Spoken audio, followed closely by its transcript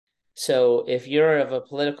So if you're of a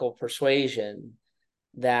political persuasion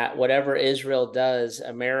that whatever Israel does,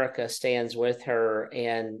 America stands with her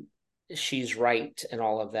and she's right and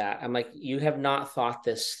all of that, I'm like, you have not thought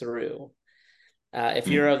this through. If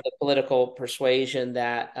you're of the political persuasion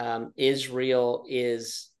that Israel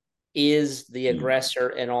is the aggressor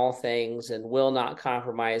in all things and will not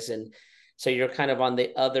compromise, and so you're kind of on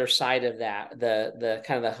the other side of that, the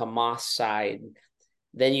kind of the Hamas side,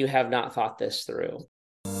 then you have not thought this through.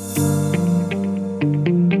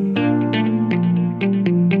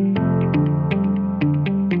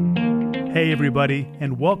 Hey everybody,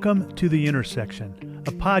 and welcome to The Intersection,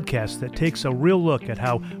 a podcast that takes a real look at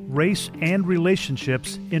how race and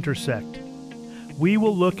relationships intersect. We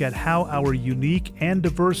will look at how our unique and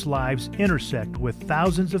diverse lives intersect with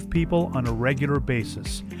thousands of people on a regular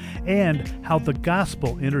basis, and how the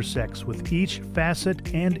gospel intersects with each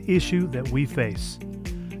facet and issue that we face.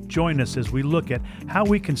 Join us as we look at how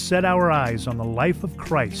we can set our eyes on the life of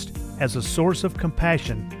Christ as a source of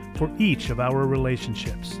compassion for each of our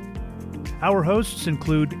relationships. Our hosts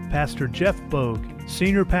include Pastor Jeff Bogue,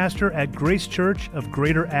 Senior Pastor at Grace Church of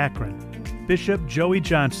Greater Akron, Bishop Joey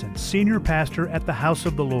Johnson, Senior Pastor at the House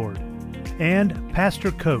of the Lord, and Pastor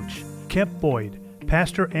Coach Kemp Boyd,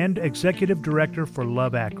 Pastor and Executive Director for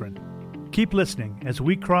Love Akron. Keep listening as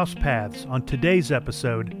we cross paths on today's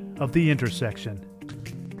episode of The Intersection.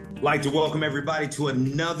 I'd like to welcome everybody to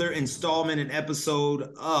another installment and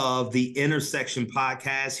episode of the Intersection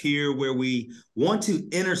Podcast, here where we want to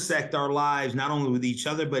intersect our lives not only with each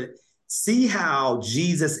other, but see how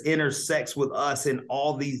Jesus intersects with us in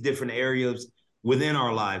all these different areas within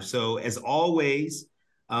our lives. So as always,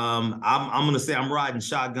 I'm going to say I'm riding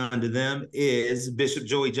shotgun to them is Bishop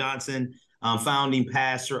Joey Johnson, founding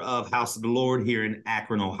pastor of House of the Lord here in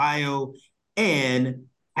Akron, Ohio, and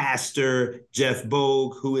Pastor Jeff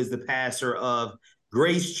Bogue, who is the pastor of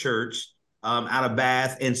Grace Church out of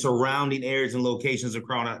Bath and surrounding areas and locations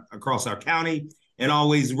across our county. And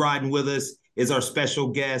always riding with us is our special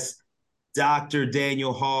guest, Dr.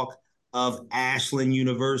 Daniel Hawk of Ashland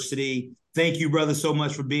University. Thank you, brother, so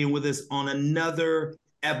much for being with us on another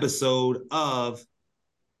episode of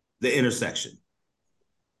The Intersection.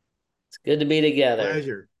 It's good to be together.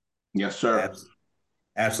 Pleasure. Yes, sir.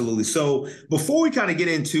 Absolutely. So before we kind of get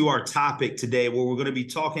into our topic today, where we're going to be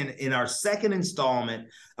talking in our second installment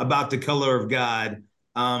about the color of God,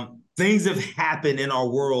 things have happened in our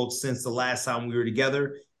world since the last time we were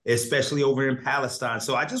together, especially over in Palestine.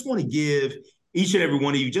 So I just want to give each and every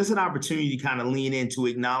one of you just an opportunity to kind of lean in to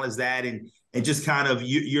acknowledge that and just kind of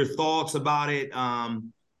your thoughts about it.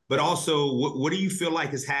 But also, what do you feel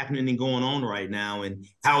like is happening and going on right now and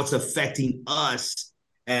how it's affecting us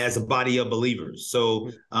as a body of believers?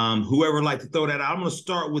 So whoever would like to throw that out, I'm going to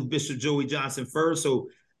start with Bishop Joey Johnson first. So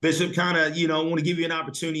Bishop, kind of, I want to give you an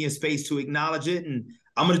opportunity and space to acknowledge it. And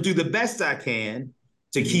I'm going to do the best I can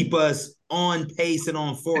to keep us on pace and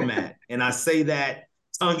on format. And I say that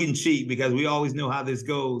tongue in cheek because we always know how this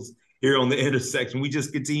goes here on The Intersection. We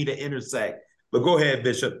just continue to intersect. But go ahead,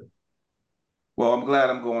 Bishop. Well, I'm glad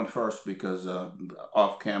I'm going first because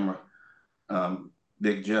off camera,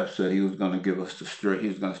 Big Jeff said he was going to give us he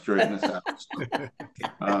was going to straighten us out.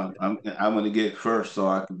 So, I'm going to get first so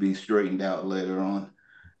I can be straightened out later on.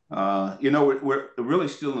 We're really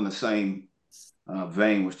still in the same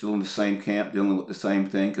vein. We're still in the same camp, dealing with the same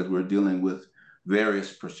thing because we're dealing with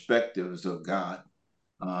various perspectives of God.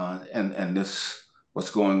 And this, what's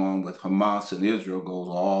going on with Hamas and Israel goes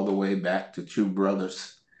all the way back to two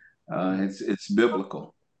brothers. It's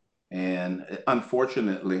biblical. And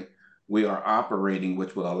unfortunately, we are operating,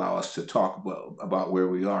 which will allow us to talk about where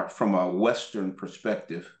we are from a Western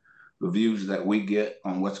perspective. The views that we get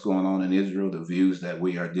on what's going on in Israel, the views that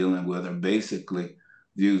we are dealing with are basically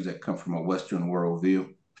views that come from a Western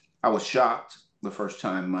worldview. I was shocked the first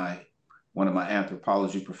time one of my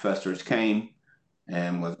anthropology professors came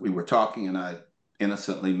and we were talking, and I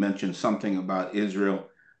innocently mentioned something about Israel,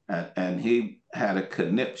 and he had a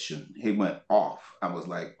conniption. He went off. I was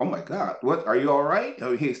like, oh my God, what, are you all right?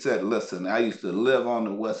 He said, listen, I used to live on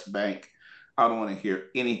the West Bank. I don't want to hear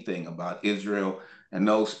anything about Israel and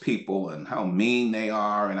those people and how mean they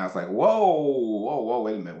are. And I was like, whoa,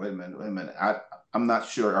 wait a minute. I'm not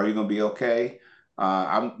sure. Are you going to be okay?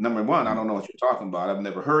 Number one, I don't know what you're talking about. I've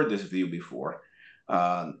never heard this view before.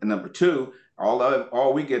 And number two,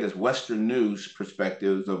 all we get is Western news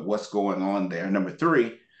perspectives of what's going on there. Number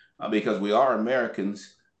three, because we are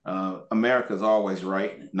Americans, America's always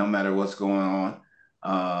right, no matter what's going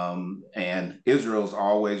on. And Israel's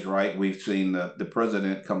always right. We've seen the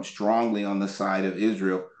president come strongly on the side of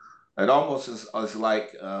Israel. It almost is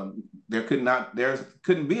like there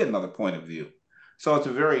couldn't be another point of view. So it's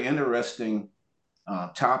a very interesting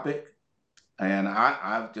topic. And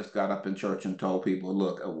I've just got up in church and told people,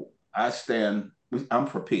 look, I'm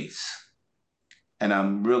for peace. And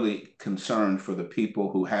I'm really concerned for the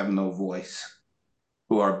people who have no voice,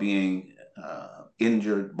 who are being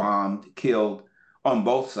injured, bombed, killed on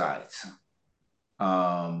both sides.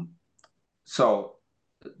 So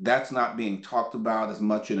that's not being talked about as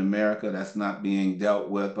much in America. That's not being dealt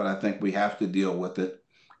with, but I think we have to deal with it.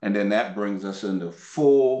 And then that brings us into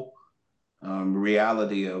full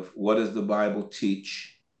reality of what does the Bible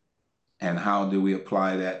teach and how do we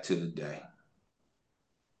apply that to the day.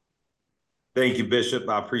 Thank you, Bishop.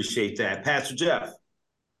 I appreciate that. Pastor Jeff.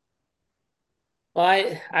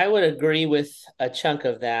 Well, I would agree with a chunk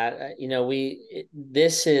of that.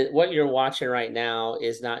 This is what you're watching right now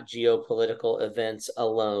is not geopolitical events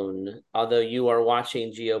alone, although you are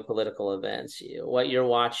watching geopolitical events. What you're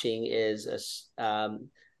watching is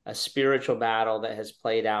a spiritual battle that has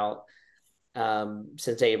played out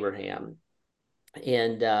since Abraham.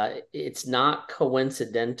 And it's not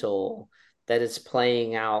coincidental that it's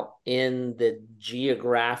playing out in the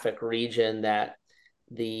geographic region that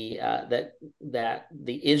the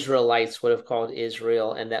Israelites would have called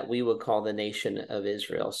Israel, and that we would call the nation of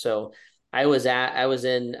Israel. So I was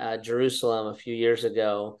in Jerusalem a few years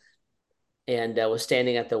ago, and was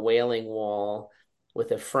standing at the Wailing Wall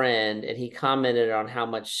with a friend, and he commented on how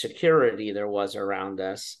much security there was around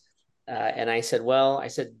us. And I said,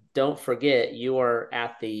 don't forget, you are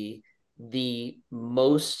at the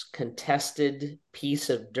most contested piece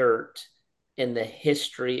of dirt in the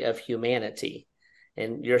history of humanity,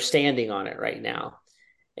 and you're standing on it right now.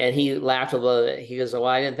 And he laughed a little bit. He goes, well,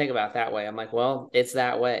 I didn't think about it that way. I'm like, well, it's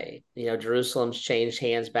that way. Jerusalem's changed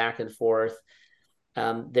hands back and forth.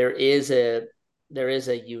 There is a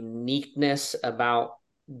uniqueness about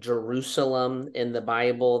Jerusalem in the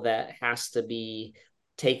Bible that has to be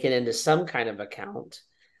taken into some kind of account.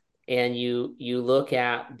 And you look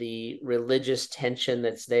at the religious tension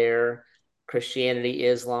that's there. Christianity,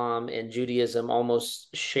 Islam, and Judaism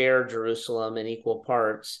almost share Jerusalem in equal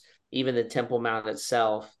parts, even the Temple Mount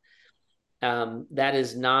itself. That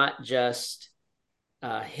is not just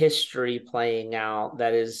history playing out.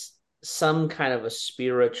 That is some kind of a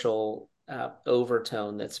spiritual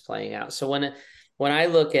overtone that's playing out. So when I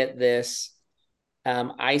look at this,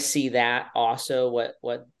 I see that also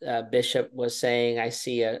what Bishop was saying. I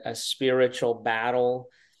see a spiritual battle.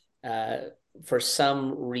 For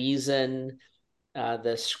some reason,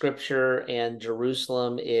 the scripture and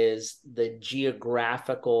Jerusalem is the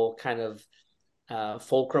geographical kind of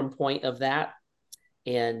fulcrum point of that.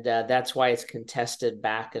 And that's why it's contested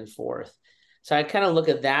back and forth. So I kind of look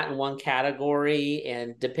at that in one category,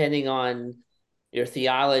 and depending on your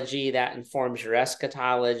theology, that informs your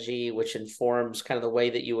eschatology, which informs kind of the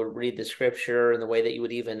way that you would read the scripture and the way that you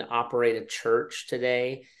would even operate a church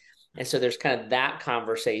today. And so there's kind of that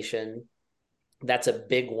conversation. That's a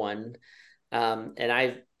big one. And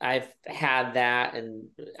I've had that, and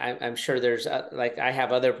I'm sure there's I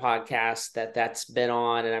have other podcasts that's been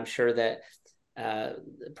on, and I'm sure that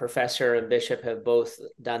Professor and Bishop have both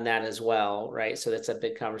done that as well, right? So that's a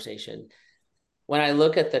big conversation. When I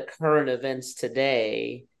look at the current events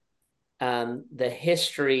today, the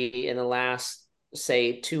history in the last,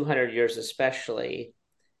 say, 200 years especially,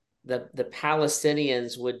 the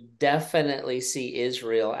Palestinians would definitely see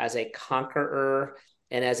Israel as a conqueror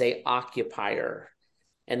and as a occupier.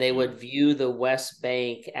 And they would view the West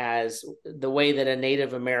Bank as the way that a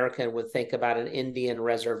Native American would think about an Indian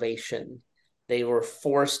reservation. They were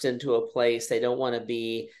forced into a place they don't want to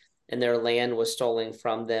be, and their land was stolen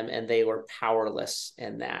from them, and they were powerless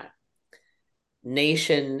in that.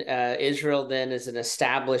 Nation Israel then is an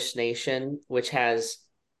established nation, which has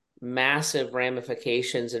massive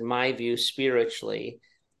ramifications, in my view, spiritually.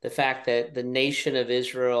 The fact that the nation of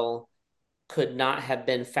Israel could not have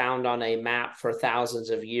been found on a map for thousands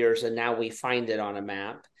of years, and now we find it on a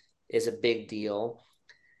map, is a big deal.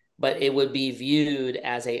 But it would be viewed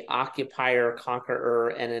as a occupier, conqueror,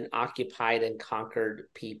 and an occupied and conquered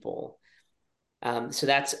people. So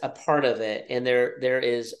that's a part of it. And there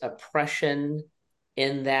is oppression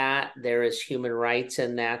in that. There is human rights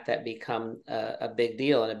in that become a big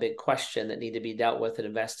deal and a big question that need to be dealt with and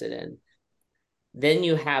invested in. Then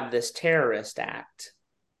you have this terrorist act.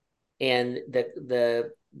 And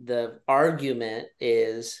the argument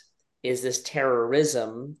is this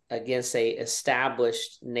terrorism against a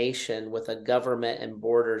established nation with a government and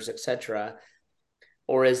borders, et cetera,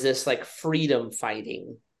 or is this like freedom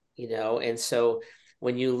fighting, And so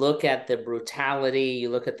when you look at the brutality, you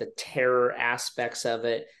look at the terror aspects of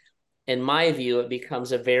it, in my view, it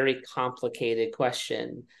becomes a very complicated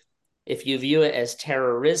question. If you view it as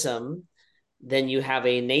terrorism, then you have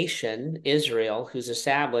a nation, Israel, who's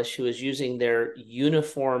established, who is using their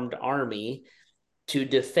uniformed army to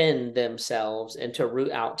defend themselves and to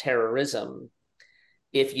root out terrorism.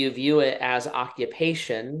 If you view it as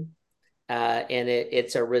occupation, and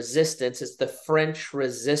it's a resistance, it's the French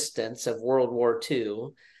resistance of World War II,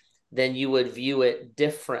 then you would view it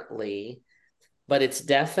differently. But it's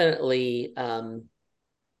definitely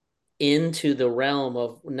into the realm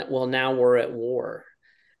of, well, now we're at war.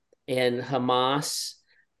 And Hamas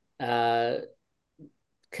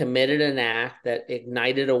committed an act that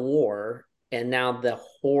ignited a war. And now the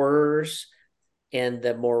horrors and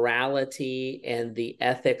the morality and the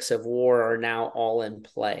ethics of war are now all in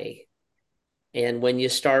play. And when you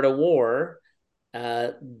start a war,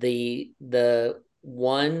 the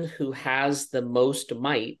one who has the most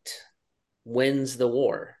might wins the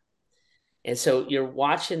war. And so you're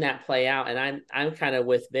watching that play out, and I'm kind of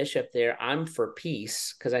with Bishop there. I'm for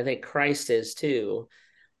peace because I think Christ is too.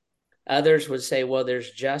 Others would say, well, there's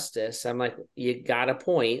justice. I'm like, you got a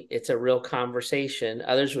point. It's a real conversation.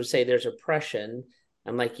 Others would say there's oppression.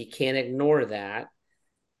 I'm like, you can't ignore that.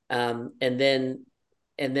 And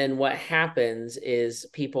then what happens is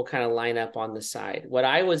people kind of line up on the side. What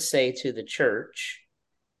I would say to the church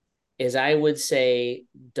is I would say,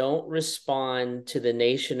 don't respond to the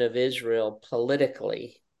nation of Israel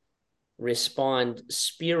politically, respond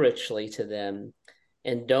spiritually to them,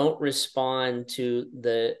 and don't respond to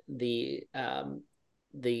the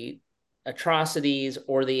atrocities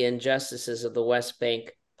or the injustices of the West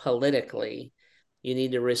Bank politically. You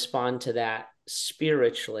need to respond to that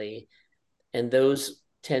spiritually, and those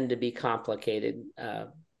tend to be complicated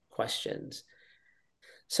questions.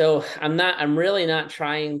 So I'm really not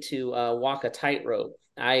trying to walk a tightrope.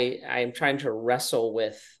 I'm trying to wrestle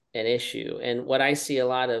with an issue. And what I see a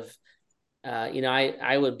lot of,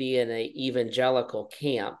 I would be in an evangelical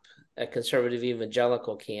camp, a conservative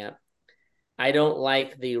evangelical camp. I don't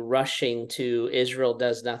like the rushing to Israel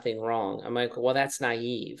does nothing wrong. I'm like, well, that's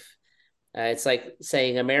naive. It's like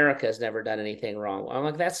saying America has never done anything wrong. I'm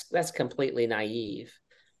like, that's completely naive.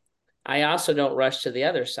 I also don't rush to the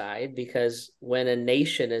other side because when a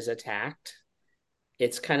nation is attacked,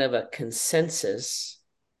 it's kind of a consensus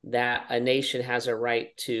that a nation has a right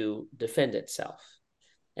to defend itself.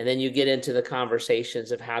 And then you get into the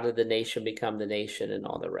conversations of how did the nation become the nation and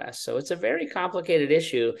all the rest. So it's a very complicated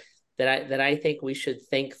issue that I think we should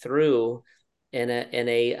think through in a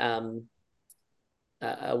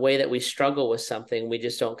way that we struggle with something. We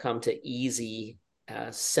just don't come to easy,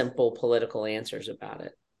 simple political answers about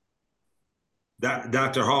it.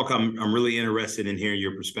 Dr. Hawk, I'm really interested in hearing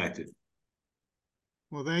your perspective.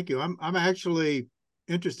 Well, thank you. I'm actually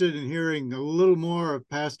interested in hearing a little more of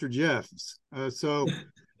Pastor Jeff's. So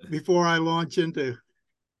before I launch into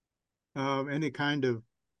any kind of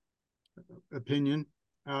opinion,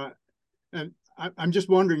 and I'm just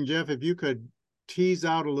wondering, Jeff, if you could tease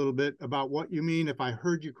out a little bit about what you mean, if I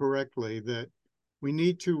heard you correctly, that we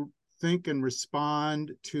need to think and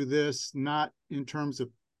respond to this, not in terms of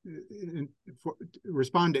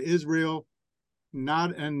respond to Israel,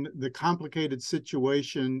 not in the complicated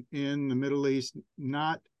situation in the Middle East,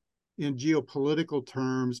 not in geopolitical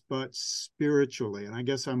terms, but spiritually. And I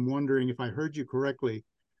guess I'm wondering if I heard you correctly.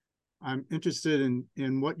 I'm interested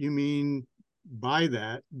in what you mean by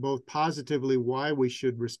that, both positively, why we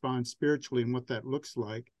should respond spiritually and what that looks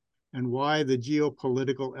like, and why the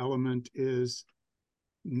geopolitical element is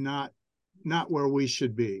not where we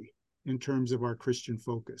should be in terms of our Christian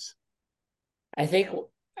focus.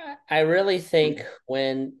 I really think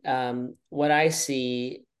when what I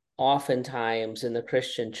see oftentimes in the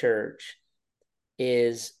Christian church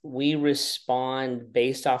is we respond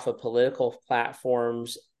based off of political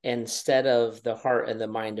platforms instead of the heart and the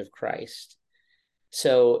mind of Christ.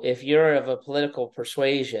 So if you're of a political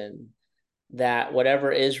persuasion that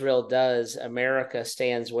whatever Israel does, America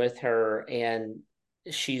stands with her and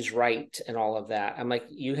she's right and all of that, I'm like,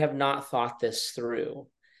 you have not thought this through.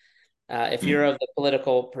 If you're of the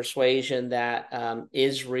political persuasion that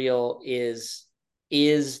Israel is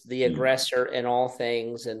the aggressor in all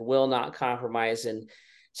things and will not compromise, and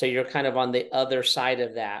so you're kind of on the other side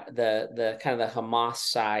of that, the kind of the Hamas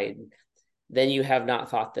side, then you have not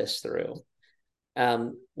thought this through.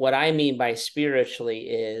 What I mean by spiritually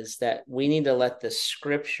is that we need to let the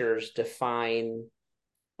scriptures define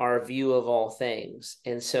our view of all things.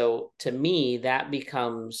 And so to me, that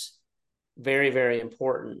becomes very, very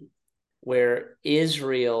important, where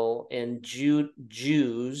Israel and Judaism,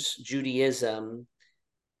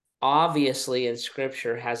 obviously in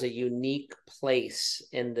scripture, has a unique place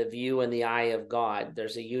in the view and the eye of God.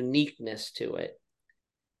 There's a uniqueness to it.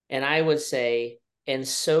 And I would say, and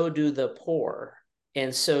so do the poor,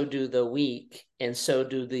 and so do the weak, and so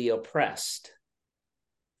do the oppressed.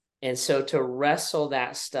 And so to wrestle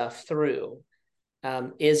that stuff through,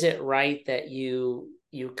 is it right that you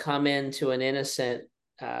come into an innocent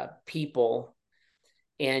people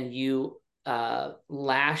and you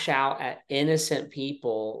lash out at innocent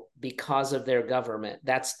people because of their government?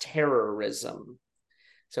 That's terrorism.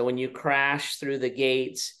 So when you crash through the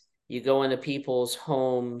gates, you go into people's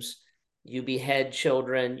homes, you behead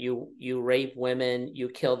children, you rape women, you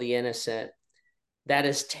kill the innocent. That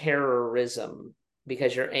is terrorism,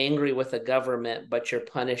 because you're angry with the government, but you're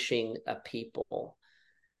punishing a people.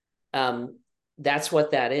 That's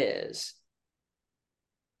what that is.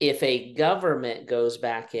 If a government goes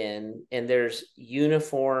back in and there's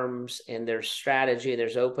uniforms and there's strategy,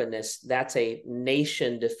 there's openness, that's a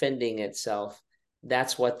nation defending itself.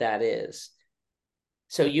 That's what that is.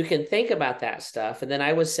 So you can think about that stuff. And then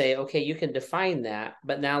I would say, okay, you can define that,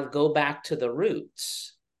 but now go back to the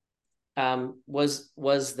roots. Was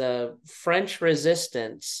the French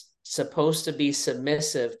resistance supposed to be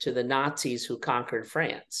submissive to the Nazis who conquered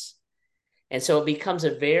France? And so it becomes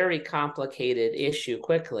a very complicated issue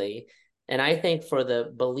quickly. And I think for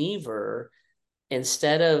the believer,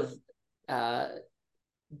 instead of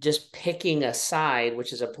just picking a side,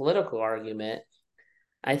 which is a political argument,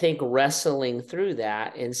 I think wrestling through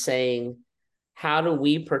that and saying, how do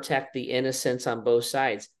we protect the innocents on both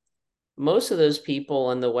sides? Most of those people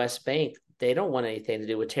on the West Bank, they don't want anything to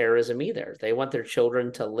do with terrorism either. They want their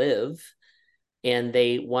children to live, and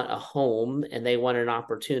they want a home, and they want an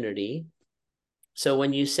opportunity. So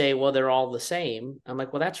when you say, well, they're all the same, I'm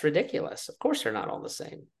like, well, that's ridiculous. Of course they're not all the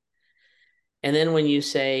same. And then when you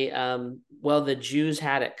say, well, the Jews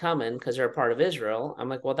had it coming because they're a part of Israel, I'm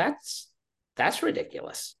like, well, that's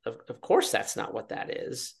ridiculous. Of course that's not what that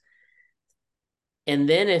is. And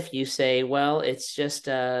then if you say, well, it's just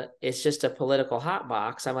a political hot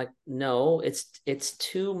box, I'm like, no, it's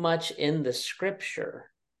too much in the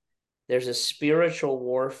scripture. There's a spiritual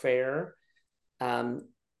warfare.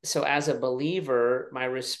 So as a believer, my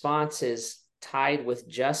response is tied with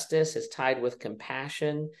justice, it's tied with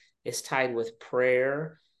compassion, it's tied with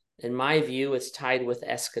prayer. In my view, it's tied with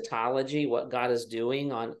eschatology, what God is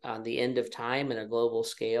doing on the end of time in a global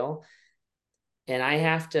scale. And I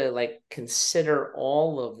have to consider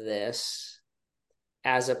all of this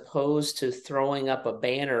as opposed to throwing up a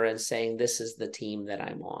banner and saying, this is the team that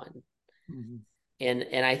I'm on. Mm-hmm.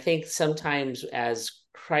 And I think sometimes as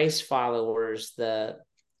Christ followers, the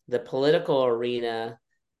political arena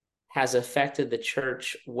has affected the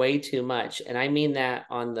church way too much. And I mean that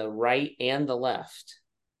on the right and the left.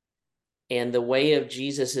 And the way of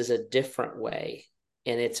Jesus is a different way.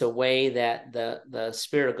 And it's a way that the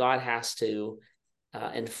Spirit of God has to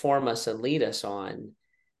inform us and lead us on.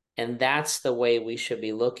 And that's the way we should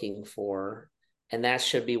be looking for. And that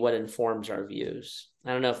should be what informs our views.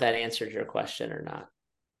 I don't know if that answers your question or not.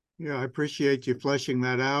 Yeah, I appreciate you fleshing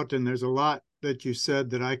that out. And there's a lot that you said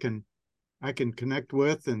that I can connect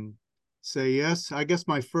with and say yes. I guess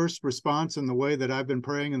my first response in the way that I've been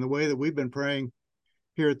praying and the way that we've been praying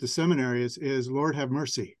here at the seminary is Lord, have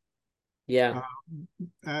mercy. Yeah.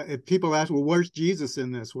 If people ask, well, where's Jesus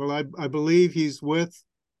in this? Well, I believe he's with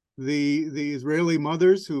the Israeli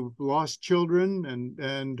mothers who've lost children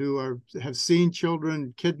and who have seen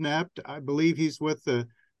children kidnapped. I believe he's with the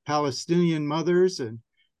Palestinian mothers and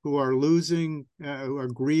who are who are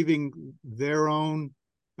grieving their own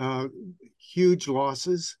huge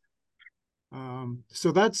losses.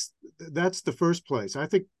 So that's the first place. I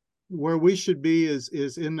think where we should be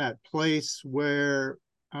is in that place where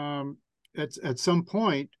at some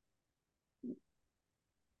point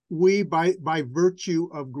we, by virtue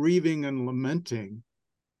of grieving and lamenting,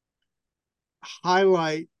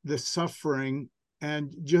 highlight the suffering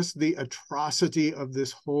and just the atrocity of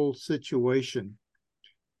this whole situation.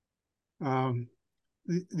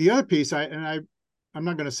 The other piece, I'm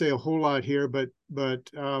not going to say a whole lot here, but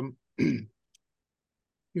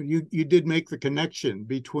you did make the connection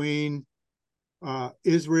between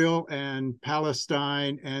Israel and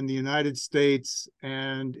Palestine and the United States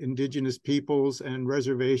and indigenous peoples and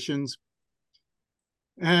reservations.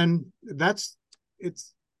 And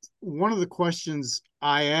it's one of the questions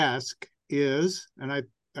I ask is, and I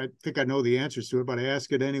think I know the answers to it, but I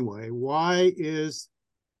ask it anyway, why is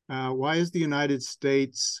the United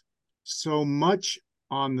States so much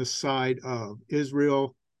on the side of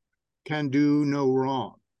Israel can do no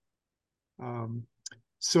wrong?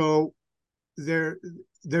 So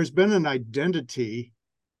there's been an identity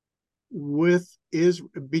with in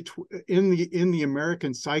the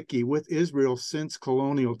American psyche with Israel since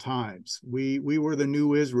colonial times. We were the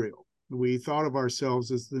new Israel. We thought of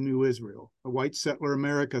ourselves as the new Israel. A white settler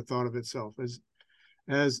America thought of itself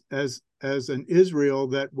as an Israel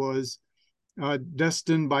that was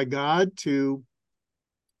destined by God to,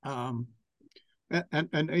 and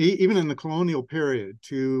even in the colonial period,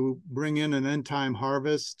 to bring in an end time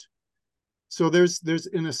harvest. So there's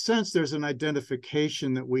in a sense, there's an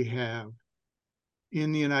identification that we have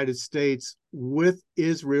in the United States with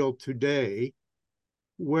Israel today,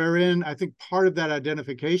 wherein I think part of that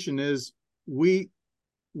identification is we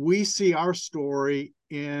see our story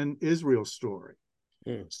in Israel's story.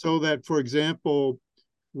 So that, for example,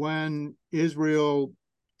 when Israel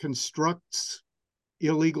constructs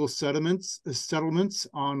illegal settlements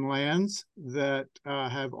on lands that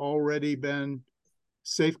have already been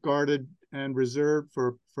safeguarded and reserved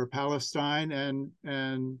for Palestine,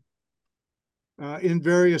 and in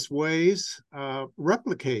various ways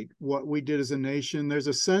replicate what we did as a nation, there's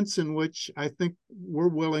a sense in which I think we're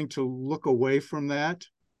willing to look away from that.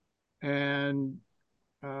 And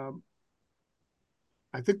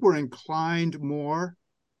I think we're inclined more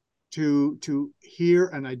to hear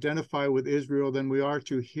and identify with Israel than we are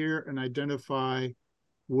to hear and identify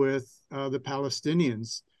with the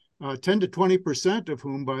Palestinians, 10 to 20% of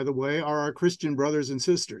whom, by the way, are our Christian brothers and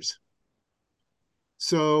sisters.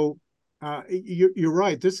 So you're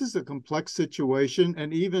right. This is a complex situation,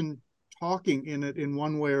 and even talking in it in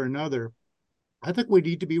one way or another, I think we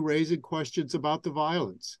need to be raising questions about the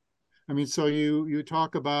violence. I mean, so you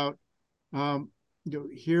talk about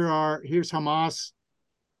here's Hamas,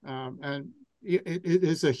 and it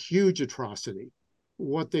is a huge atrocity.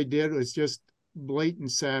 What they did was just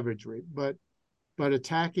blatant savagery, but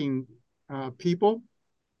attacking people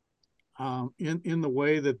in the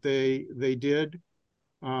way that they did,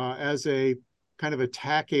 as a kind of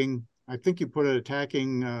attacking, I think you put it,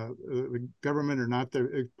 attacking the government, or not,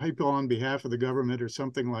 the people on behalf of the government or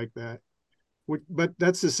something like that. But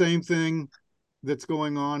that's the same thing that's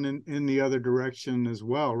going on in the other direction as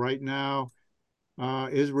well. Right now,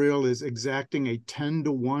 Israel is exacting a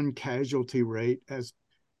 10-to-1 casualty rate as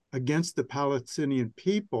against the Palestinian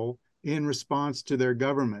people in response to their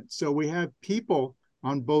government. So we have people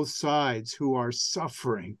on both sides who are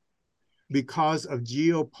suffering because of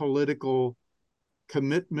geopolitical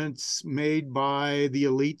commitments made by the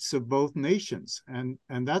elites of both nations. And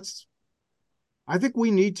that's, I think we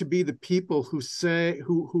need to be the people who say,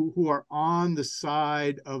 who are on the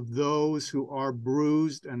side of those who are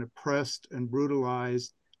bruised and oppressed and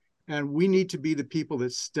brutalized. And we need to be the people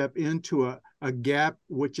that step into a gap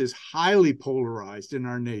which is highly polarized in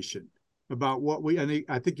our nation about what and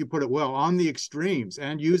I think you put it well, on the extremes,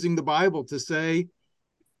 and using the Bible to say,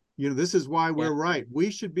 this is why we're right.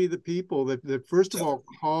 We should be the people that first of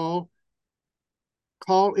all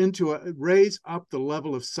call into raise up the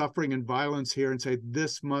level of suffering and violence here and say,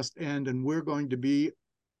 this must end. And we're going to be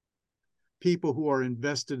people who are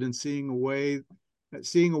invested in seeing a way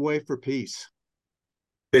for peace.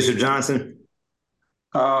 Bishop Johnson.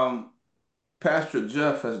 Pastor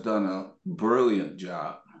Jeff has done a brilliant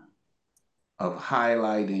job of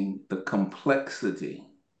highlighting the complexity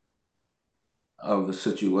of the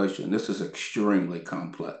situation. This is extremely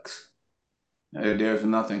complex. There's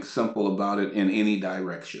nothing simple about it in any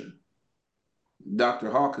direction. Dr.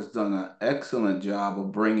 Hawk has done an excellent job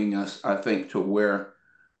of bringing us, I think, to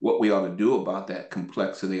what we ought to do about that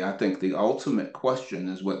complexity. I think the ultimate question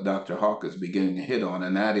is what Dr. Hawk is beginning to hit on,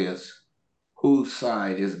 and that is, whose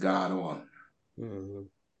side is God on? Mm-hmm.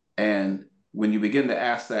 And when you begin to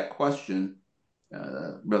ask that question,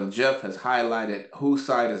 Brother Jeff has highlighted whose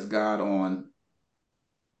side is God on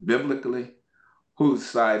biblically, whose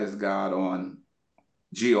side is God on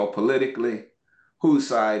geopolitically, whose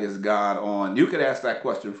side is God on? You could ask that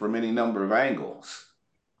question from any number of angles,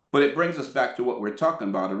 but it brings us back to what we're talking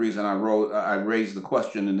about. The reason I raised the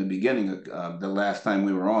question in the beginning of the last time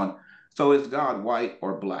we were on. So is God white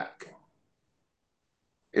or black?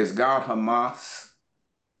 Is God Hamas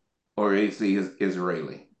or is he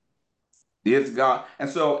Israeli? Is God? And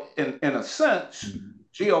so in a sense,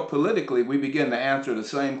 geopolitically, we begin to answer the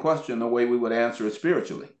same question the way we would answer it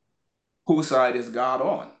spiritually. Whose side is God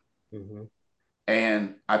on? Mm-hmm.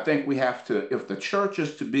 And I think we have to, if the church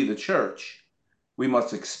is to be the church, we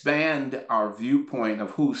must expand our viewpoint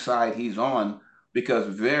of whose side he's on, because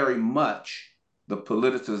very much the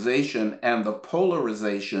politicization and the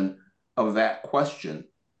polarization of that question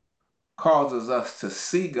causes us to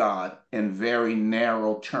see God in very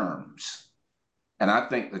narrow terms. And I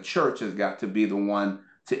think the church has got to be the one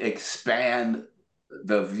to expand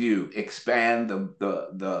the view, expand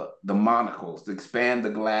the monocles, expand the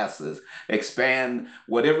glasses, expand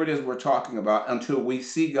whatever it is we're talking about until we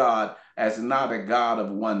see God as not a God of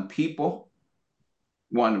one people,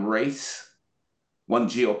 one race, one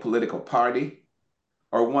geopolitical party,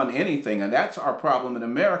 or one anything. And that's our problem in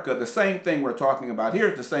America. The same thing we're talking about here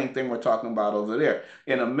is the same thing we're talking about over there.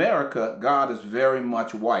 In America, God is very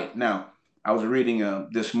much white. Now, I was reading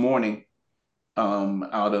this morning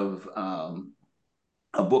out of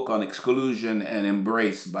a book on exclusion and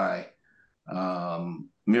embrace by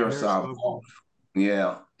Miroslav Volf.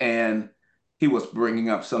 Yeah. And he was bringing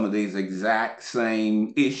up some of these exact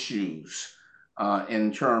same issues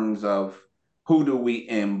in terms of who do we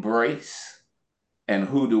embrace and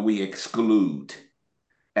who do we exclude,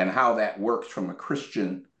 and how that works from a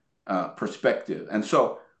Christian perspective. And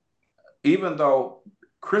so even though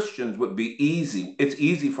Christians would be easy, it's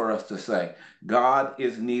easy for us to say, God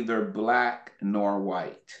is neither black nor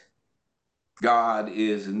white. God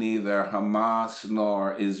is neither Hamas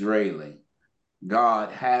nor Israeli.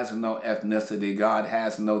 God has no ethnicity. God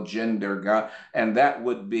has no gender. And that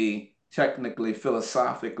would be technically,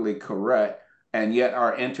 philosophically correct. And yet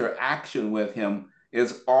our interaction with him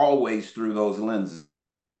is always through those lenses.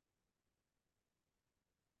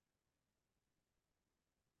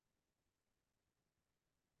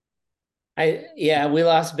 We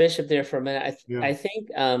lost Bishop there for a minute. I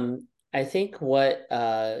think what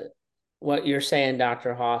you're saying,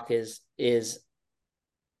 Dr. Hawk, is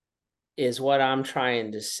what I'm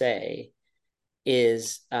trying to say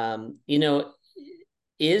is,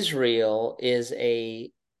 Israel is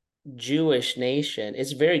a Jewish nation.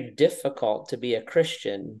 It's very difficult to be a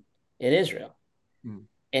Christian in Israel.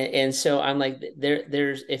 And so I'm like,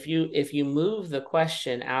 there's if you move the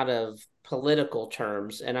question out of political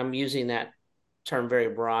terms, and I'm using that term very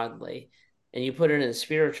broadly, and you put it in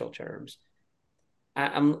spiritual terms,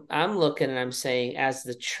 I'm looking and I'm saying, as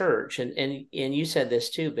the church, and you said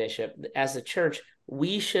this too, Bishop, as the church,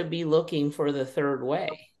 we should be looking for the third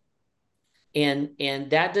way. And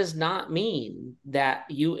that does not mean that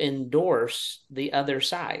you endorse the other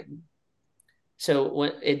side. So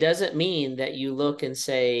it doesn't mean that you look and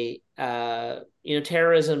say,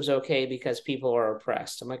 terrorism's okay because people are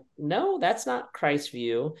oppressed. I'm like, no, that's not Christ's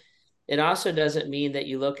view. It also doesn't mean that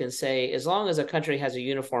you look and say, as long as a country has a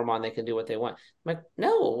uniform on, they can do what they want. I'm like,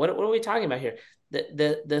 no, what are we talking about here?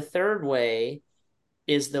 The third way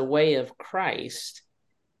is the way of Christ.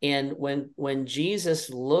 And when Jesus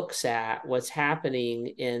looks at what's happening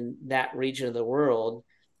in that region of the world,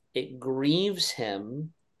 it grieves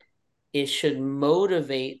him. It should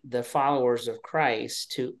motivate the followers of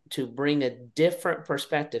Christ to bring a different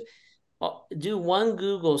perspective. Do one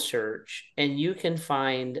Google search and you can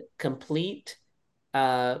find complete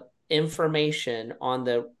information on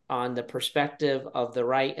the perspective of the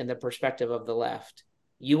right and the perspective of the left.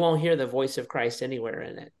 You won't hear the voice of Christ anywhere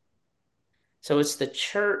in it. So it's the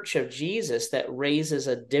church of Jesus that raises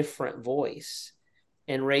a different voice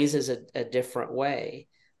and raises a different way.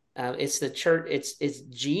 It's the church. It's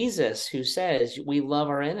Jesus who says we love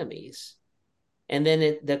our enemies. And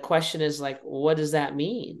then the question is like, what does that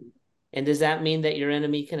mean? And does that mean that your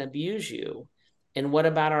enemy can abuse you? And what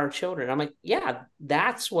about our children? I'm like, yeah,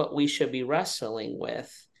 that's what we should be wrestling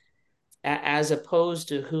with, as opposed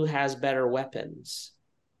to who has better weapons.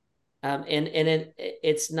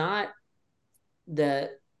 It's not. The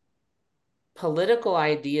political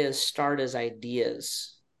ideas start as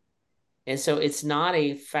ideas. And so it's not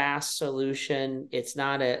a fast solution. It's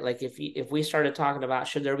not like if we started talking about,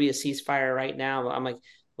 should there be a ceasefire right now? I'm like,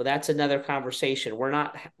 well, that's another conversation. We're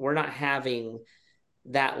not having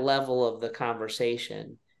that level of the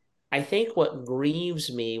conversation. I think what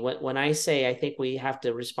grieves me when I say I think we have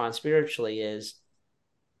to respond spiritually is,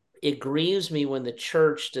 it grieves me when the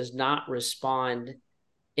church does not respond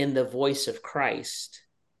in the voice of Christ.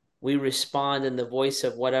 We respond in the voice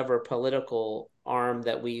of whatever political arm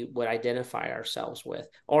that we would identify ourselves with,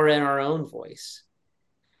 or in our own voice.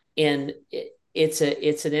 And it's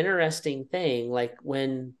an interesting thing. Like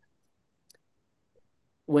when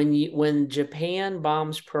Japan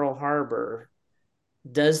bombs Pearl Harbor,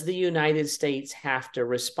 does the United States have to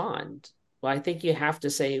respond? Well, I think you have to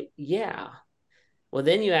say, yeah. Well,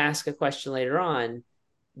 then you ask a question later on,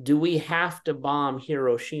 do we have to bomb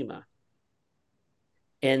Hiroshima?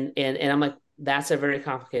 And I'm like, that's a very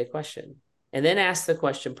complicated question. And then ask the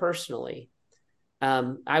question personally.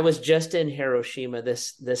 I was just in Hiroshima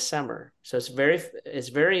this summer, so it's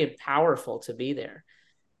very powerful to be there.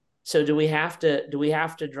 So do we have to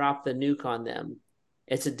drop the nuke on them?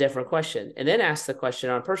 It's a different question. And then ask the question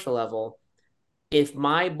on a personal level: if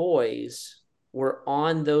my boys were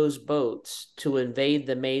on those boats to invade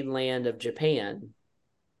the mainland of Japan,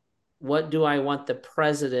 what do I want the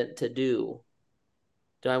president to do?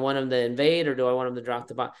 Do I want him to invade, or do I want him to drop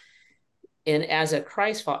the bomb? And as a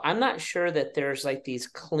Christ follower, I'm not sure that there's like these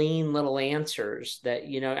clean little answers that,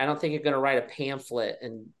 I don't think you're going to write a pamphlet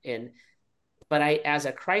but as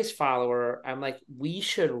a Christ follower, I'm like, we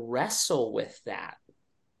should wrestle with that.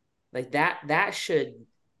 Like that should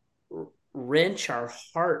wrench our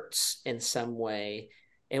hearts in some way.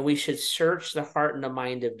 And we should search the heart and the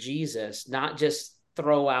mind of Jesus, not just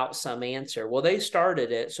throw out some answer. Well, they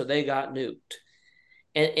started it, so they got nuked.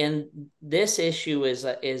 And this issue is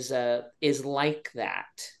like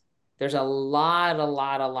that. There's a lot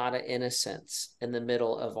of innocence in the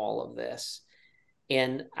middle of all of this.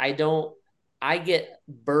 And I get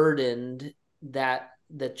burdened that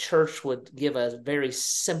the church would give a very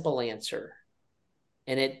simple answer.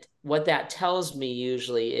 And what that tells me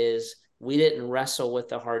usually is we didn't wrestle with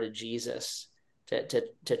the heart of Jesus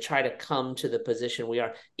to try to come to the position we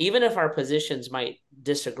are. Even if our positions might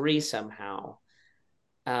disagree somehow,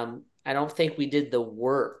 I don't think we did the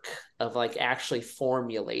work of like actually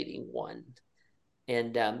formulating one.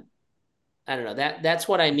 And I don't know, that's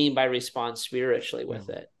what I mean by respond spiritually with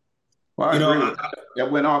it. Well, I agree with that.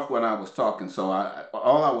 It went off when I was talking. So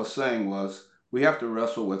all I was saying was we have to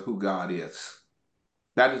wrestle with who God is.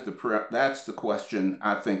 That's the question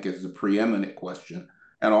I think is the preeminent question.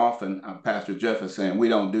 And often Pastor Jeff is saying we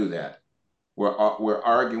don't do that. We're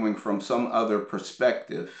arguing from some other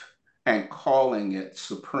perspective and calling it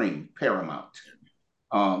supreme, paramount.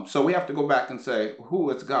 So we have to go back and say, who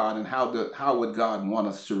is God, and how would God want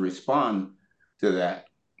us to respond to that?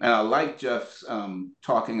 And I like Jeff's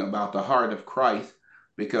talking about the heart of Christ,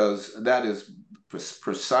 because that is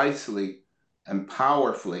precisely and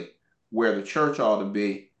powerfully where the church ought to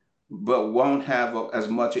be, but won't have as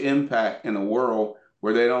much impact in a world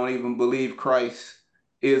where they don't even believe Christ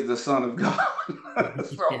is the Son of God.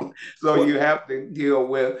 so you have to deal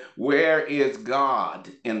with, where is God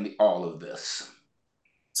in all of this?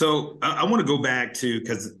 So I want to go back to,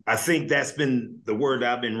 because I think that's been the word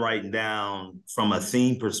I've been writing down from a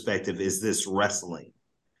theme perspective, is this wrestling,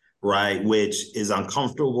 right? Which is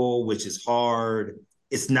uncomfortable, which is hard.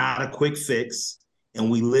 It's not a quick fix. And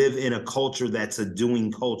we live in a culture that's a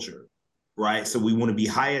doing culture, right? So we want to be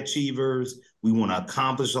high achievers. We want to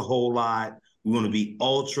accomplish a whole lot. We want to be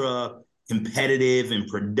ultra competitive and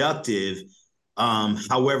productive.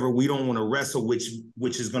 However, we don't want to wrestle, which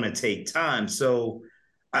is going to take time. So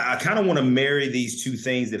I kind of want to marry these two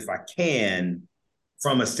things, if I can,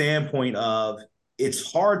 from a standpoint of it's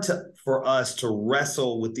hard for us to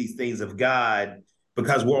wrestle with these things of God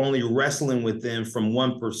because we're only wrestling with them from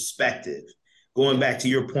one perspective. Going back to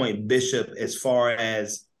your point, Bishop, as far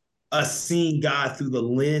as us seeing God through the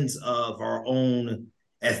lens of our own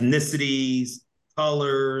ethnicities,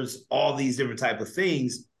 colors, all these different type of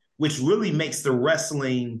things, which really makes the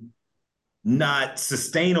wrestling not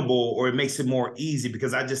sustainable, or it makes it more easy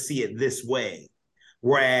because I just see it this way.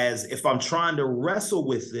 Whereas if I'm trying to wrestle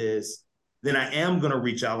with this, then I am going to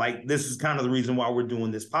reach out. Like, this is kind of the reason why we're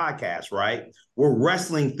doing this podcast, right? We're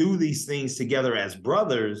wrestling through these things together as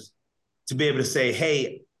brothers to be able to say,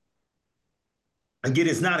 hey, again,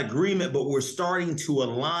 it's not agreement, but we're starting to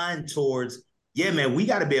align towards, yeah, man, we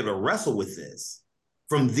got to be able to wrestle with this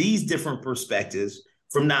from these different perspectives,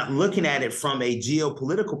 from not looking at it from a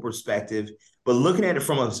geopolitical perspective, but looking at it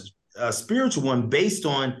from a spiritual one based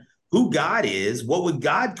on who God is, what would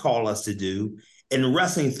God call us to do, and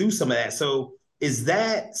wrestling through some of that. So is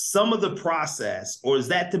that some of the process, or is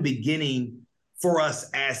that the beginning for us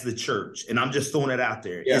as the church? And I'm just throwing it out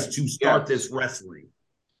there, is to start this wrestling.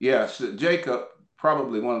 Yes, Jacob,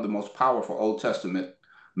 probably one of the most powerful Old Testament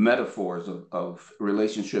metaphors of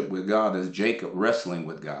relationship with God is Jacob wrestling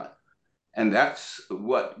with God. And that's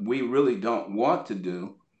what we really don't want to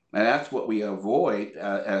do. And that's what we avoid,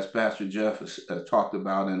 as Pastor Jeff has talked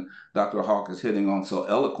about and Dr. Hawk is hitting on so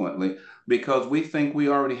eloquently, because we think we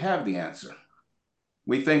already have the answer.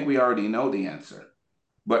 We think we already know the answer.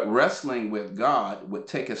 But wrestling with God would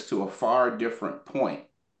take us to a far different point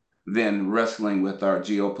than wrestling with our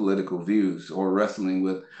geopolitical views or wrestling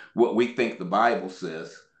with what we think the Bible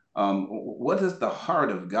says. What is the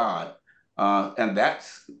heart of God? And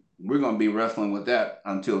we're going to be wrestling with that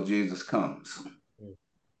until Jesus comes.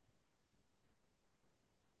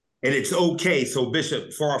 And it's okay. So,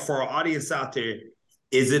 Bishop, for our audience out there,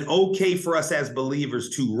 is it okay for us as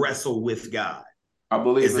believers to wrestle with God? I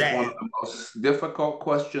believe it's one of the most difficult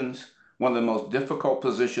questions, one of the most difficult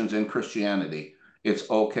positions in Christianity. It's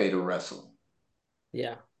okay to wrestle.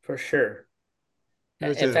 Yeah, for sure.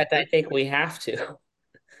 In fact, I think we have to.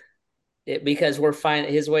 because we're fine.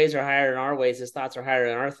 His ways are higher than our ways. His thoughts are higher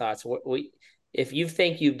than our thoughts. If you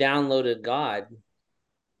think you've downloaded God,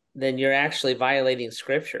 then you're actually violating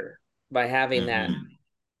Scripture by having that.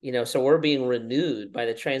 So we're being renewed by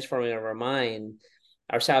the transforming of our mind.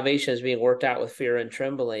 Our salvation is being worked out with fear and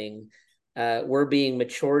trembling. We're being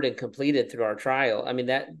matured and completed through our trial. I mean,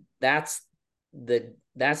 that's the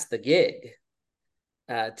gig,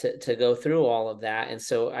 to go through all of that. And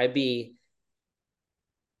so I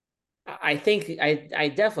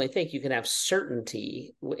definitely think you can have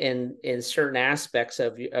certainty in certain aspects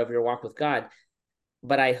of your walk with God,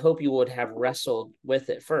 but I hope you would have wrestled with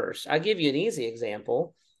it first. I'll give you an easy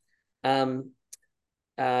example. How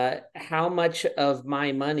much of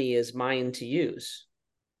my money is mine to use?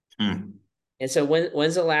 And so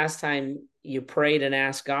when's the last time you prayed and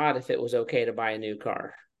asked God if it was okay to buy a new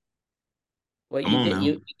car? Well,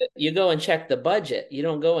 you go and check the budget. You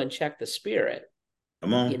don't go and check the spirit.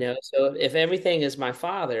 Come on. So if everything is my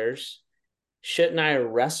Father's, shouldn't I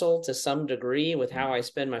wrestle to some degree with how I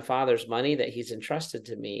spend my Father's money that He's entrusted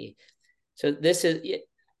to me? So this is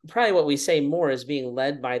probably what we say more is being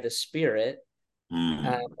led by the Spirit,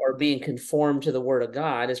 or being conformed to the Word of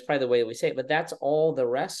God is probably the way we say it. But that's all the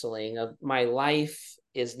wrestling of my life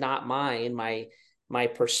is not mine. My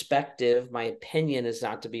perspective, my opinion is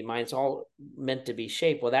not to be mine. It's all meant to be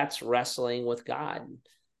shaped. Well, that's wrestling with God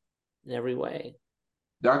in every way.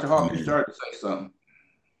 Dr. Hawk, you started to say something.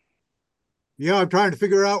 Yeah, I'm trying to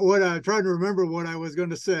figure out I'm trying to remember what I was going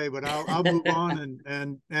to say, but I'll move on.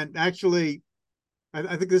 And actually,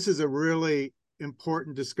 I think this is a really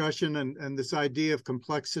important discussion, and this idea of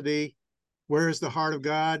complexity. Where is the heart of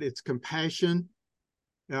God? It's compassion.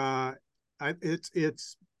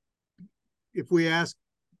 It's if we ask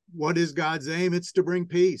what is God's aim, it's to bring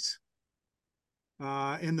peace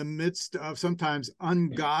in the midst of sometimes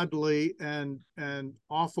ungodly and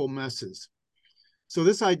awful messes. So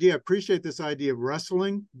this idea, I appreciate this idea of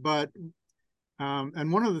wrestling, but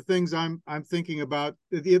and one of the things I'm thinking about,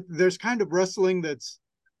 there's kind of wrestling that's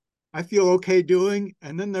I feel okay doing,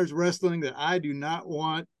 and then there's wrestling that I do not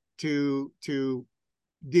want to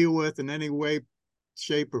deal with in any way,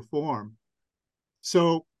 shape, or form.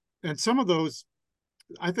 So, and some of those,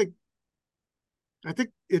 I think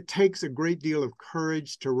it takes a great deal of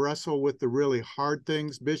courage to wrestle with the really hard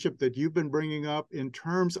things, Bishop, that you've been bringing up in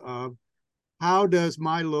terms of how does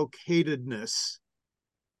my locatedness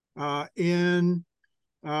in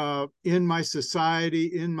my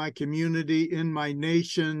society, in my community, in my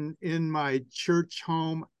nation, in my church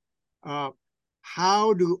home, what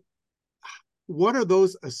are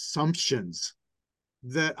those assumptions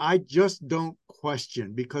that I just don't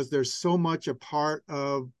question because there's so much a part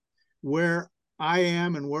of where I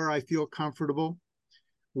am and where I feel comfortable?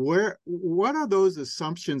 What are those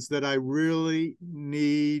assumptions that I really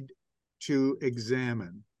need to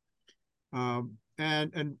examine?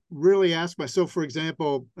 And really ask myself, for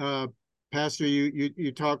example, Pastor,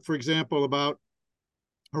 you talk, for example, about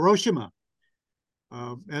Hiroshima,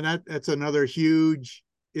 and that's another huge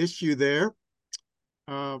issue there.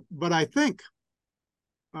 But I think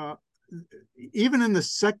even in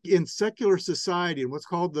in secular society and what's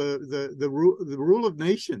called the rule of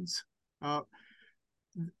nations,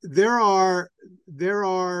 there are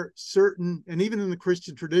certain, and even in the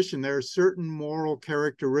Christian tradition, there are certain moral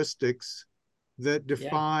characteristics that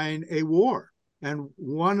define a war. And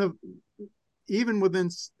even within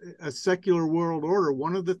a secular world order,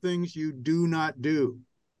 one of the things you do not do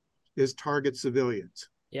is target civilians.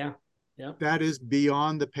 Yeah. That is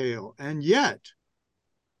beyond the pale. And yet,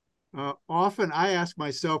 often I ask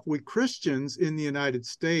myself, we Christians in the United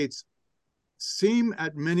States seem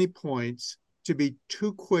at many points to be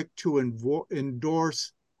too quick to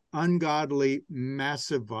endorse ungodly,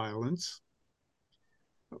 massive violence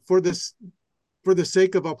for the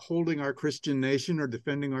sake of upholding our Christian nation or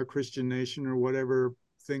defending our Christian nation or whatever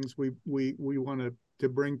things we want to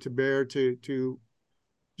bring to bear to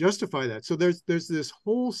justify that. So there's this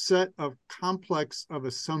whole set of complex of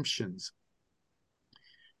assumptions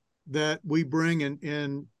that we bring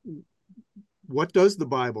in what does the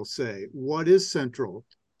Bible say? What is central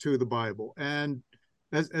to the Bible? And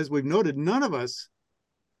as we've noted, none of us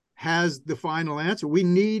has the final answer. We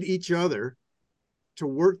need each other to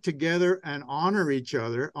work together and honor each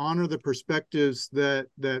other, honor the perspectives that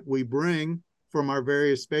we bring from our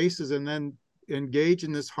various spaces, and then engage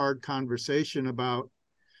in this hard conversation about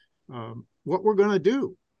what we're going to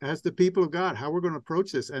do as the people of God, how we're going to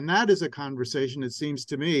approach this. And that is a conversation, it seems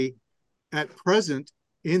to me, at present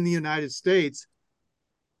in the United States,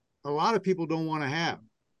 a lot of people don't want to have.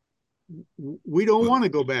 We don't want to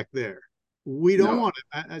go back there. We don't want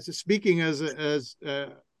to. Speaking as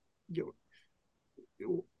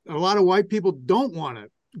a lot of white people don't want to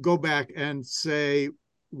go back and say,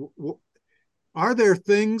 are there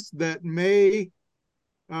things that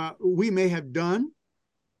we may have done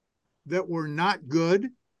that were not good,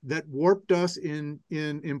 that warped us in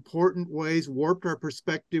important ways, warped our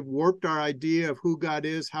perspective, warped our idea of who God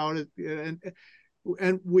is, how to,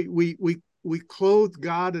 and we clothe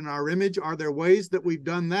God in our image. Are there ways that we've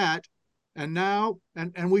done that? And now,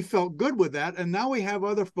 and we felt good with that. And now we have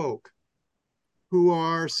other folk who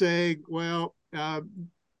are saying, well,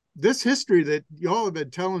 this history that y'all have been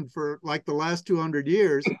telling for like the last 200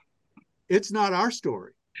 years, it's not our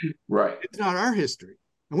story. Right. It's not our history.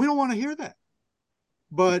 And we don't want to hear that.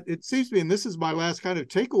 But it seems to me, and this is my last kind of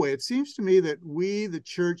takeaway, it seems to me that we, the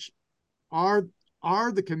church, are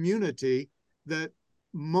the community that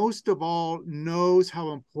most of all knows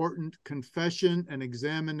how important confession and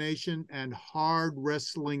examination and hard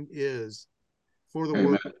wrestling is for the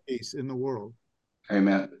work of peace in the world.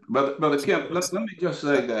 Amen. Brother Kemp, let me just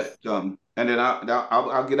say that, and then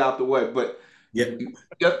I'll get out the way. But yeah,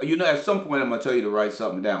 at some point I'm gonna tell you to write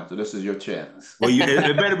something down. So this is your chance. Well,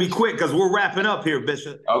 it better be quick because we're wrapping up here,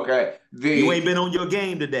 Bishop. Okay. You ain't been on your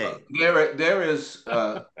game today. There is.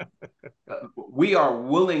 We are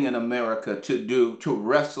willing in America to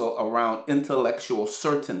wrestle around intellectual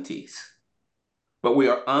certainties, but we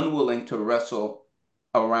are unwilling to wrestle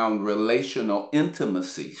around relational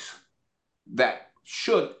intimacies that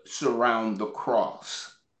should surround the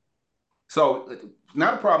cross. So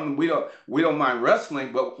not a problem. We don't mind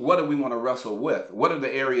wrestling, but what do we want to wrestle with? What are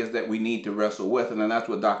the areas that we need to wrestle with? And then that's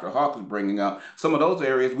what Dr. Hawk is bringing up. Some of those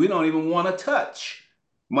areas we don't even want to touch,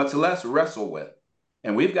 much less wrestle with.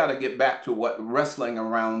 And we've got to get back to what wrestling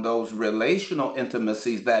around those relational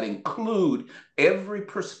intimacies that include every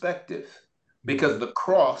perspective, because the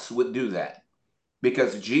cross would do that.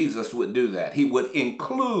 Because Jesus would do that. He would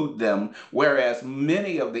include them, whereas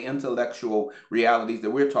many of the intellectual realities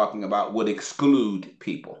that we're talking about would exclude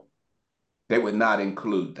people. They would not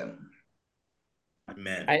include them.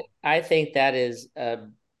 Amen. I think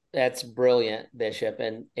that's brilliant, Bishop,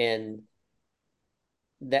 and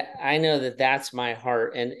that I know that's my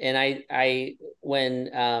heart. And I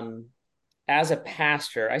when as a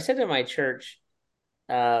pastor, I said to my church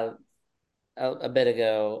a bit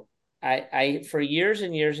ago, I for years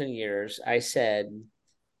and years and years, I said,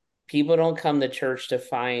 people don't come to church to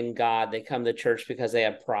find God. They come to church because they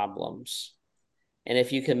have problems. And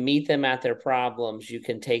if you can meet them at their problems, you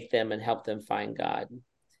can take them and help them find God.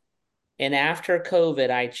 And after COVID,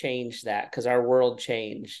 I changed that because our world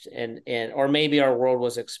changed or maybe our world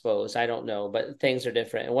was exposed. I don't know, but things are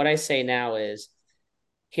different. And what I say now is,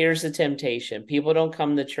 here's the temptation. People don't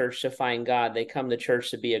come to church to find God. They come to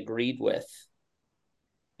church to be agreed with.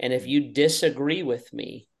 And if you disagree with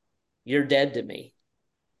me, you're dead to me.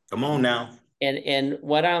 Come on now. And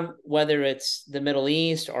whether it's the Middle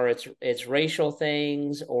East or it's racial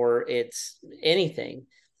things or it's anything,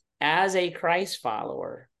 as a Christ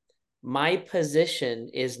follower, my position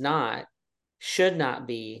should not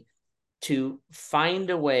be to find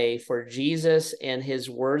a way for Jesus and his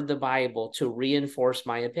word, the Bible, to reinforce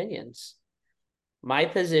my opinions. My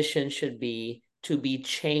position should be to be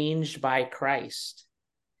changed by Christ.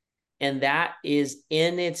 And that is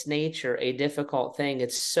in its nature a difficult thing.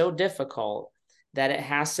 It's so difficult that it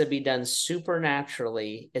has to be done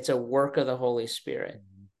supernaturally. It's a work of the Holy Spirit.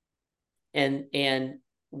 And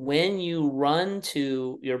when you run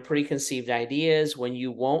to your preconceived ideas, when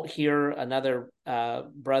you won't hear another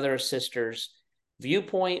brother or sister's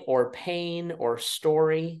viewpoint or pain or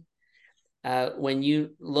story, when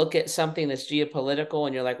you look at something that's geopolitical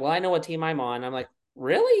and you're like, well, I know what team I'm on. I'm like,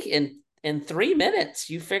 really? In 3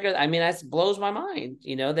 minutes, you figure, that blows my mind,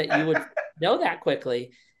 that you would know that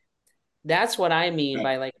quickly. That's what I mean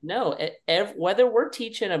by no, whether we're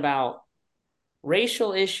teaching about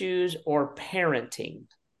racial issues or parenting,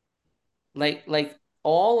 like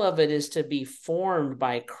all of it is to be formed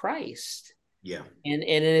by Christ. Yeah. And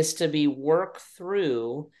it is to be worked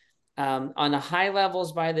through on the high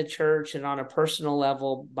levels by the church and on a personal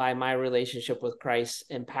level by my relationship with Christ,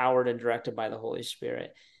 empowered and directed by the Holy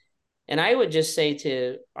Spirit. And I would just say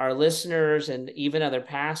to our listeners and even other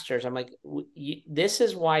pastors, I'm like, this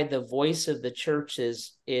is why the voice of the church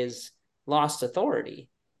is lost authority,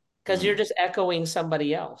 because you're just echoing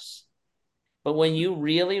somebody else. But when you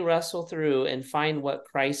really wrestle through and find what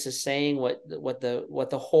Christ is saying, what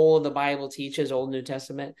the whole of the Bible teaches, Old New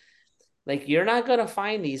Testament, you're not going to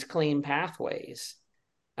find these clean pathways.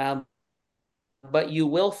 But you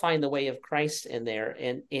will find the way of Christ in there.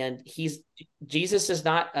 And Jesus does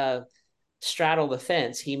not straddle the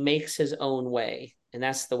fence. He makes his own way. And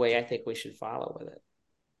that's the way I think we should follow with it.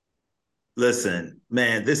 Listen,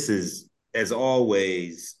 man, this is, as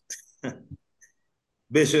always,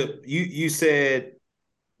 Bishop, you said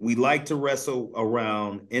we like to wrestle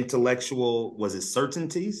around intellectual, was it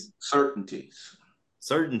certainties? Certainties.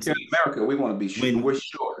 Certainties. In America, we want to be sure. We're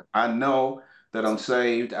sure. I know that I'm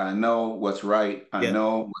saved. I know what's right. I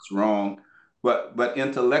know what's wrong. But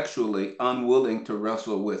intellectually unwilling to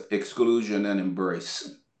wrestle with exclusion and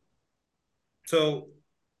embrace. So,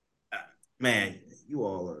 man, you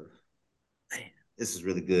all are, man, this is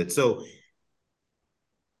really good. So,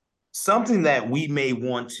 something that we may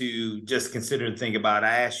want to just consider and think about,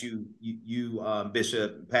 I asked you,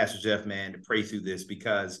 Bishop, Pastor Jeff, man, to pray through this,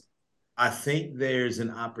 because I think there's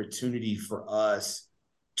an opportunity for us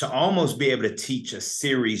to almost be able to teach a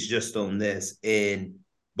series just on this in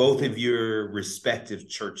both of your respective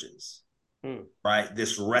churches, right?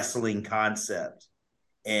 This wrestling concept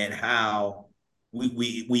and how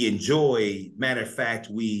we enjoy, matter of fact,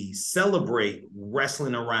 we celebrate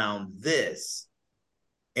wrestling around this,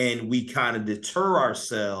 and we kind of deter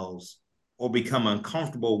ourselves or become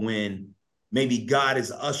uncomfortable when maybe God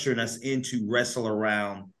is ushering us into wrestle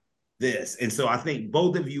around this. And so I think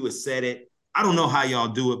both of you have said it. I don't know how y'all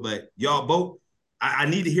do it, but y'all both, I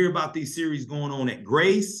need to hear about these series going on at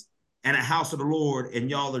Grace and at House of the Lord, and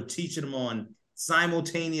y'all are teaching them on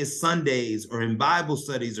simultaneous Sundays or in Bible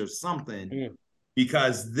studies or something,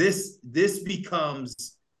 because this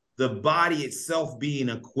becomes the body itself being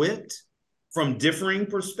equipped from differing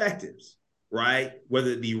perspectives, right?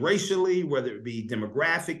 Whether it be racially, whether it be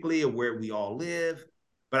demographically, or where we all live.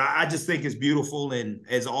 But I just think it's beautiful. And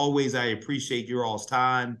as always, I appreciate your all's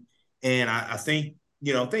time. And I think,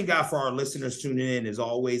 thank God for our listeners tuning in, as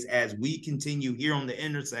always, as we continue here on the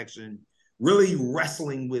intersection, really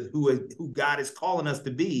wrestling with who God is calling us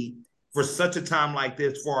to be for such a time like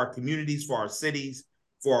this, for our communities, for our cities,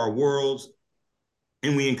 for our worlds.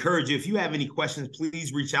 And we encourage you, if you have any questions,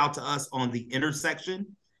 please reach out to us on the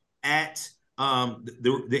intersection at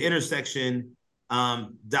the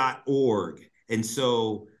intersection.org. And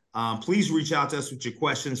so please reach out to us with your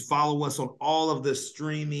questions. Follow us on all of the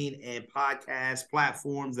streaming and podcast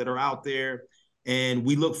platforms that are out there. And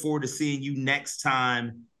we look forward to seeing you next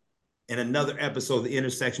time in another episode of The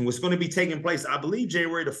Intersection, which is going to be taking place, I believe,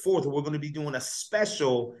 January the 4th. We're going to be doing a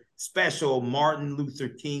special Martin Luther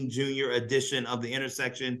King Jr. edition of The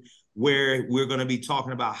Intersection, where we're going to be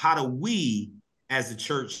talking about how do we as a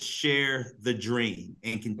church share the dream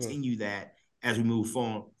and continue that as we move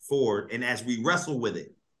forward and as we wrestle with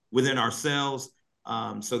it within ourselves,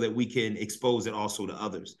 so that we can expose it also to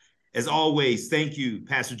others. As always, thank you,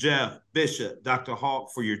 Pastor Jeff, Bishop, Dr.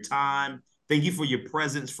 Hawk, for your time. Thank you for your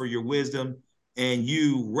presence, for your wisdom, and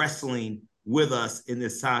you wrestling with us in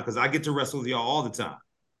this time, because I get to wrestle with y'all all the time.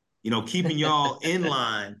 Keeping y'all in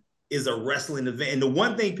line is a wrestling event. And the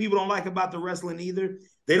one thing people don't like about the wrestling either,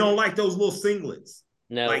 they don't like those little singlets.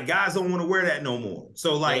 No. Like, guys don't want to wear that no more.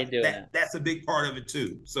 So that's a big part of it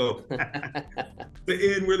too. So to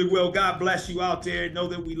end really well, God bless you out there. Know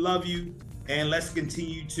that we love you, and let's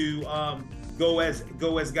continue to go as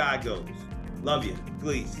God goes. Love you.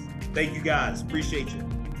 Please. Thank you, guys. Appreciate you.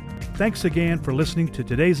 Thanks again for listening to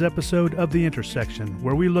today's episode of The Intersection,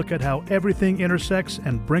 where we look at how everything intersects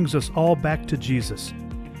and brings us all back to Jesus.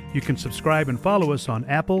 You can subscribe and follow us on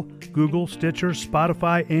Apple, Google, Stitcher,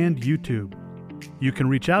 Spotify, and YouTube. You can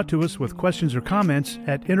reach out to us with questions or comments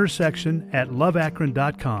at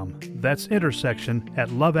intersection@loveakron.com. That's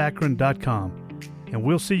intersection@loveakron.com. And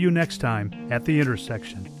we'll see you next time at The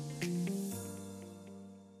Intersection.